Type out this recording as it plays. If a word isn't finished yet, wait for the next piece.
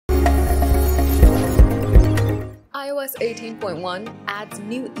iOS 18.1 adds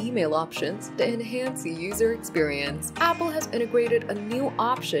new email options to enhance the user experience. Apple has integrated a new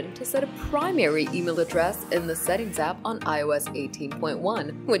option to set a primary email address in the Settings app on iOS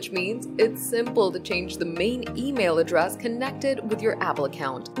 18.1, which means it's simple to change the main email address connected with your Apple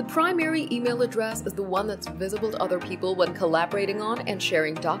account. The primary email address is the one that's visible to other people when collaborating on and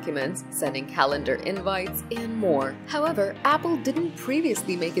sharing documents, sending calendar invites, and more. However, Apple didn't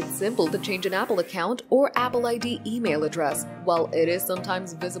previously make it simple to change an Apple account or Apple ID email address. While it is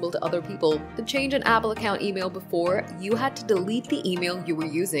sometimes visible to other people, to change an Apple account email before, you had to delete the email you were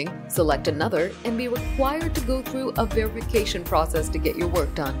using, select another, and be required to go through a verification process to get your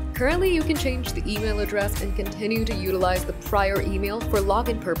work done. Currently, you can change the email address and continue to utilize the prior email for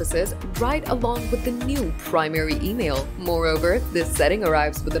login purposes right along with the new primary email. Moreover, this setting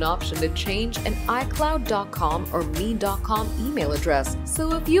arrives with an option to change an iCloud.com or me.com email address.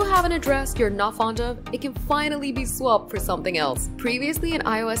 So if you have an address you're not fond of, it can finally be swapped for something else. Previously in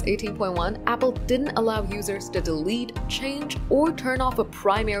iOS 18.1, Apple didn't allow users to delete, change, or turn off a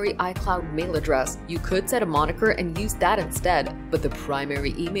primary iCloud mail address. You could set a moniker and use that instead, but the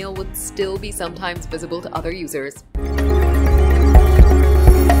primary email would still be sometimes visible to other users.